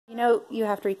know you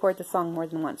have to record the song more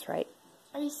than once, right?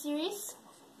 Are you serious?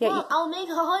 Yeah. Well, I'll make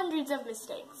hundreds of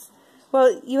mistakes.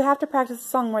 Well, you have to practice the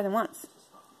song more than once.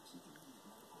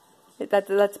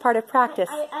 That's part of practice.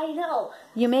 I know.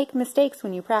 You make mistakes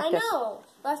when you practice. I know.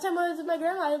 Last time I was with my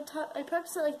grandma, I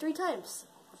practiced it like 3 times.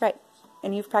 Right.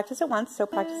 And you've practiced it once, so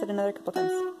practice it another couple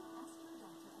times.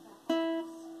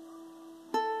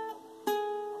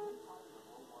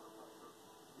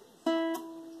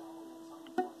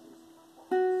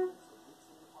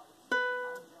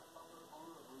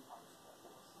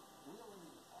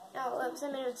 Oh, oops,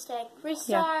 I made a mistake.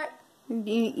 Restart. Yeah.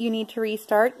 You need to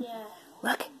restart? Yeah.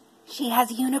 Look, she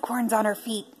has unicorns on her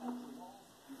feet.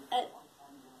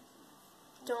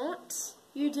 Don't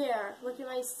you dare look at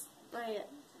my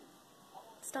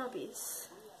stompies.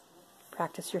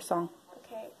 Practice your song.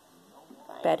 Okay.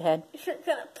 Fine. Bedhead. If you're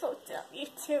gonna post it on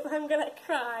YouTube, I'm gonna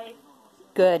cry.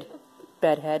 Good.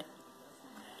 Bedhead.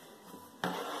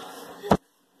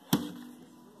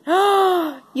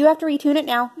 You have to retune it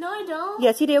now. No, I don't.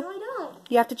 Yes, you do. No, I don't.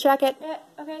 You have to check it.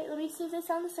 Okay, let me see if they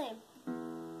sound the same.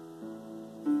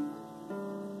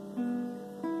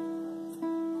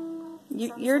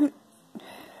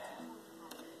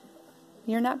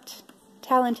 You're not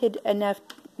talented enough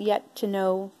yet to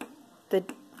know the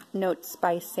notes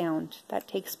by sound. That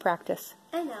takes practice.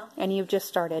 I know. And you've just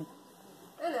started.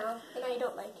 I know, and I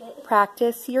don't like it.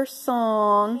 Practice your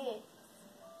song. Okay.